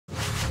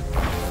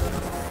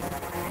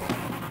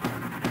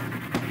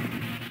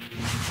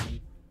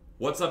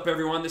What's up,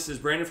 everyone? This is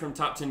Brandon from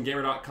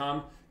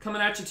Top10Gamer.com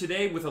coming at you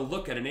today with a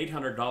look at an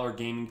 $800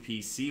 gaming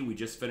PC. We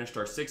just finished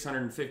our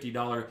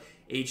 $650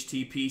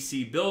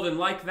 HTPC build, and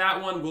like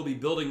that one, we'll be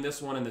building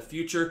this one in the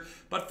future.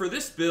 But for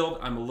this build,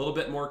 I'm a little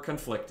bit more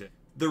conflicted.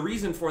 The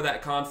reason for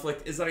that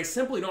conflict is that I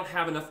simply don't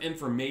have enough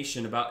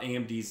information about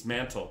AMD's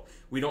Mantle.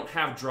 We don't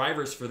have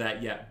drivers for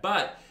that yet,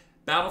 but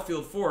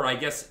Battlefield 4, I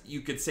guess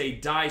you could say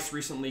DICE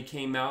recently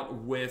came out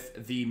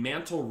with the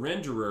Mantle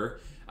renderer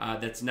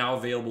that's now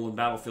available in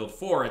Battlefield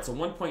 4. It's a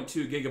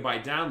 1.2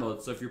 gigabyte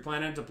download, so if you're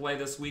planning to play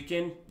this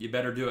weekend, you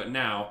better do it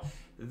now.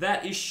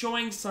 That is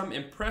showing some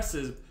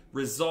impressive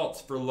results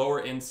for lower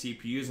end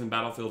CPUs in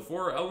Battlefield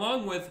 4,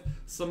 along with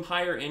some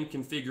higher end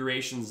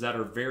configurations that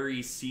are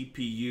very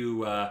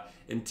CPU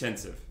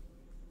intensive.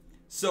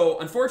 So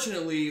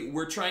unfortunately,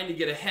 we're trying to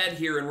get ahead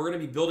here, and we're going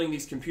to be building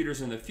these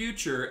computers in the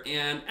future.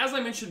 And as I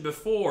mentioned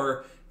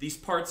before, these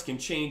parts can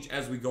change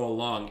as we go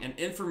along, and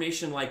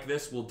information like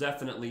this will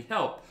definitely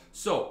help.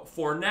 So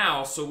for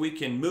now, so we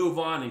can move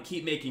on and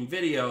keep making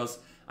videos,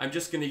 I'm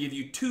just going to give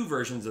you two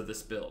versions of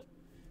this build.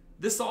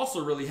 This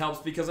also really helps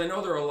because I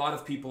know there are a lot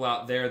of people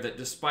out there that,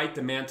 despite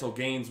the Mantle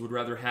gains, would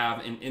rather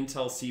have an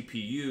Intel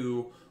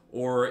CPU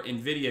or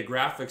Nvidia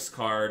graphics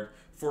card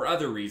for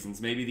other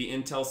reasons. Maybe the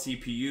Intel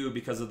CPU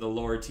because of the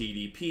lower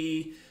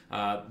TDP,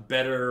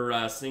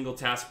 better single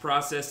task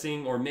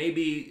processing, or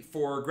maybe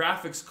for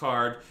graphics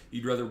card,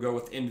 you'd rather go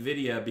with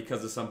Nvidia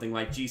because of something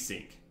like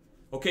G-Sync.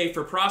 Okay,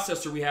 for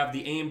processor, we have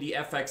the AMD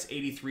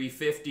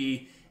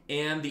FX8350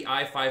 and the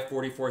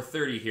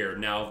i5-4430 here.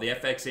 Now, the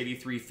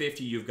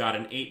FX8350, you've got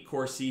an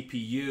 8-core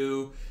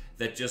CPU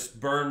that just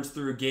burns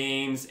through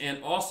games,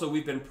 and also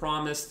we've been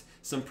promised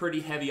some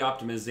pretty heavy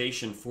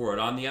optimization for it.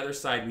 On the other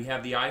side, we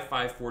have the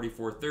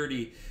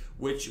i5-4430,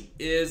 which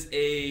is,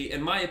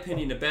 in my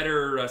opinion, a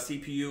better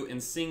CPU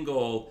in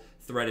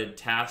single-threaded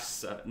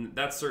tasks.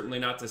 That's certainly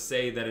not to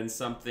say that in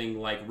something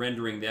like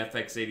rendering, the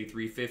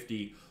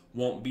FX8350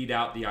 won't beat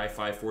out the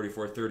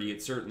i5-4430.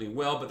 It certainly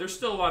will, but there's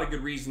still a lot of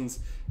good reasons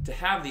to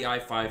have the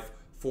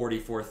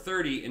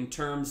i5-4430 in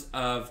terms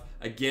of,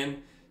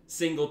 again,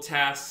 single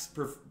tasks,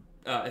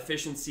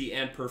 efficiency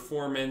and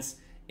performance,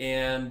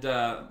 and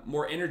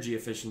more energy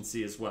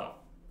efficiency as well.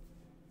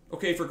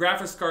 Okay, for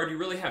graphics card, you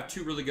really have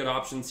two really good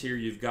options here.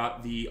 You've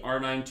got the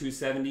R9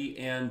 270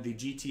 and the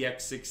GTX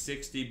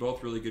 660,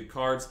 both really good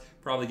cards.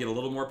 Probably get a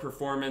little more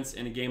performance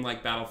in a game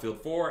like Battlefield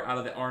 4 out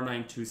of the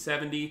R9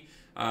 270.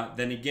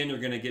 Then again, you're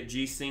going to get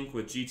G-Sync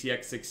with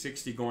GTX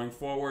 660 going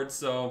forward,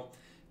 so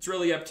it's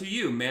really up to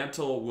you.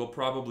 Mantle will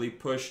probably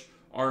push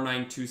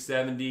R9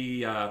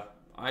 270,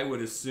 I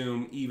would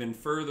assume, even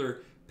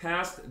further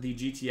past the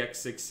GTX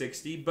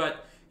 660,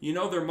 but you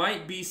know, there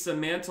might be some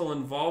Mantle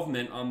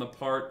involvement on the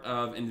part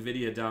of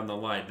Nvidia down the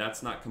line.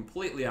 That's not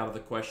completely out of the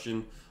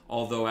question,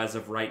 although as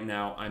of right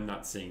now, I'm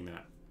not seeing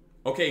that.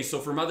 Okay, so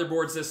for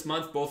motherboards this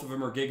month, both of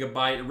them are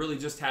Gigabyte. It really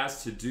just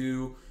has to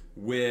do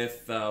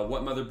with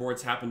what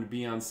motherboards happen to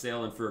be on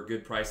sale and for a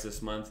good price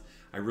this month.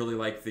 I really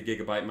like the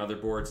Gigabyte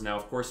motherboards. Now,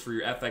 of course, for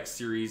your FX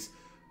series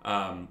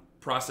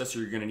processor,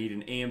 you're going to need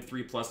an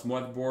AM3 plus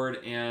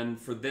motherboard,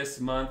 and for this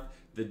month,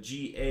 the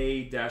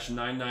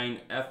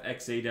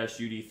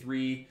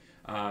GA-990FXA-UD3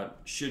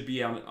 should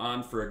be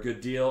on for a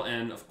good deal.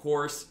 And of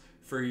course,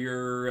 for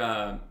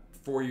your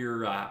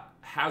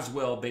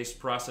Haswell-based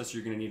processor,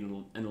 you're going to need an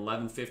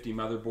 1150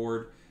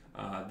 motherboard.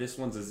 This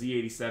one's a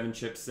Z87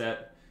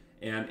 chipset,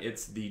 and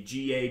it's the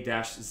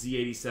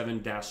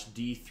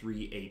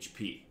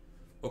GA-Z87-D3HP.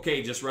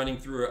 Okay, just running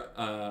through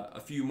a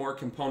few more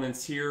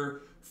components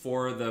here.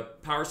 For the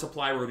power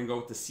supply, we're going to go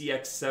with the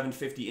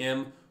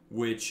CX750M,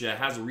 which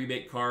has a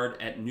rebate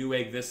card at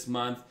Newegg this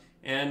month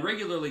and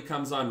regularly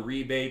comes on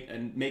rebate,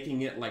 and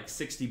making it like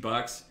 60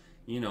 bucks,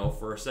 you know,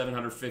 for a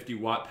 750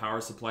 watt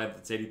power supply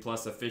that's 80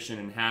 plus efficient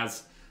and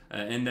has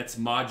and that's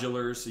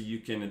modular, so you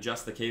can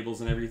adjust the cables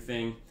and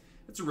everything.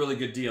 It's a really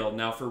good deal.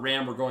 Now for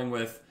RAM, we're going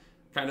with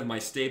kind of my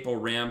staple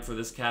RAM for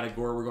this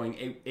category. We're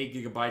going 8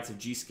 gigabytes of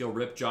G.Skill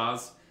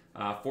Ripjaws.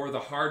 For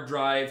the hard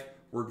drive,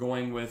 we're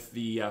going with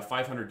the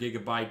 500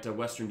 gigabyte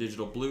Western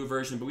Digital Blue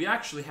version, but we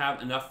actually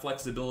have enough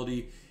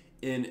flexibility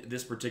in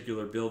this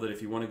particular build that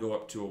if you want to go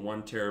up to a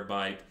 1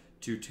 terabyte,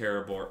 2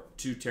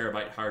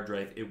 terabyte hard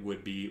drive, it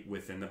would be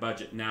within the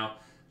budget. Now,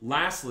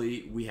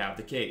 lastly, we have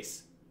the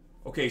case.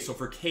 Okay, so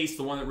for case,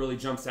 the one that really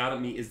jumps out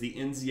at me is the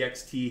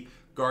NZXT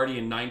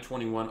Guardian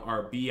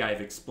 921RB.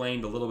 I've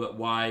explained a little bit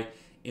why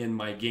in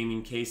my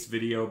gaming case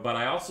video, but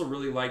I also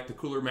really like the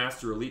Cooler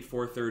Master Elite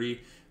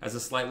 430 as a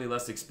slightly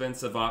less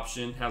expensive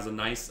option. Has a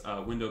nice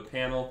window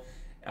panel.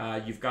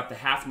 You've got the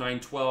half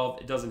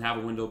 912. It doesn't have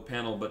a window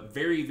panel, but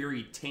very,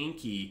 very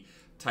tanky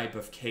type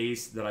of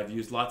case that I've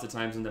used lots of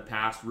times in the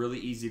past. Really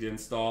easy to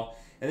install.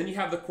 And then you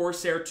have the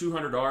Corsair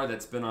 200R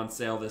that's been on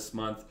sale this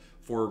month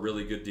for a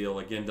really good deal.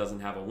 Again,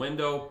 doesn't have a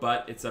window,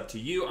 but it's up to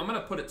you. I'm going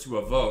to put it to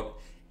a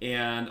vote,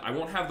 and I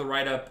won't have the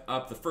write-up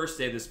up the first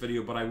day of this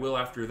video, but I will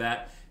after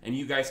that. And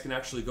you guys can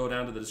actually go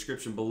down to the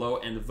description below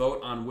and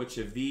vote on which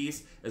of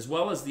these, as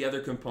well as the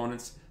other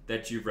components,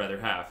 that you'd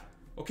rather have.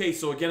 Okay,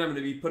 so again, I'm going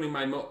to be putting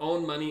my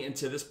own money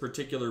into this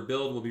particular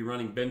build. We'll be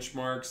running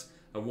benchmarks.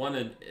 I want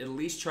to at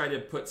least try to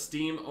put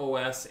Steam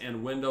OS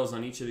and Windows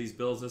on each of these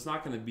builds. It's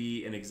not going to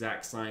be an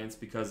exact science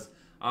because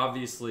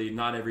obviously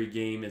not every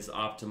game is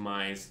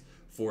optimized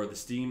for the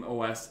Steam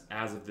OS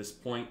as of this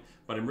point,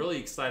 but I'm really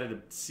excited to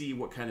see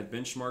what kind of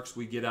benchmarks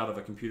we get out of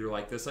a computer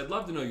like this. I'd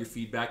love to know your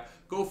feedback.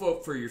 Go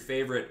vote for your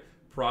favorite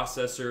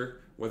processor,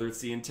 whether it's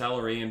the Intel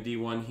or AMD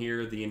one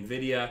here, the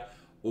Nvidia,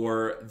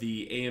 or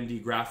the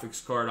AMD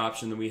graphics card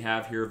option that we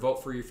have here.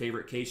 Vote for your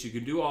favorite case. You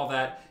can do all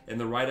that in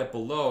the write-up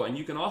below, and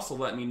you can also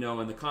let me know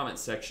in the comment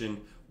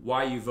section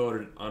why you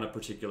voted on a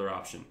particular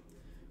option.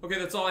 Okay,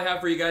 that's all I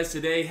have for you guys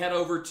today. Head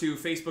over to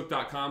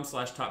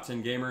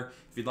facebook.com/top10gamer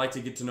if you'd like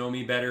to get to know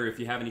me better, if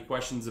you have any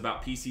questions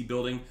about PC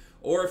building,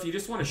 or if you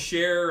just want to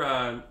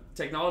share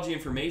technology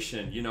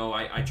information. You know,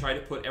 I try to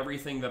put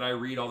everything that I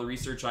read, all the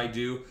research I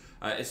do,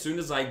 as soon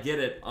as I get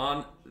it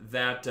on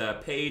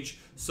that page,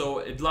 so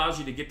it allows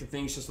you to get to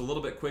things just a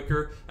little bit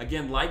quicker.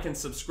 Again, like and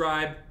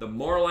subscribe. The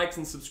more likes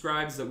and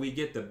subscribes that we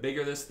get, the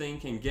bigger this thing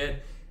can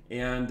get.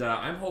 And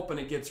I'm hoping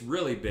it gets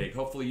really big.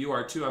 Hopefully you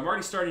are too. I'm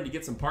already starting to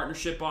get some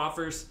partnership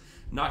offers.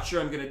 Not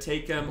sure I'm going to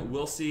take them.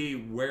 We'll see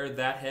where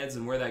that heads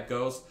and where that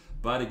goes.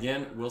 But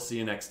again, we'll see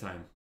you next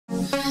time.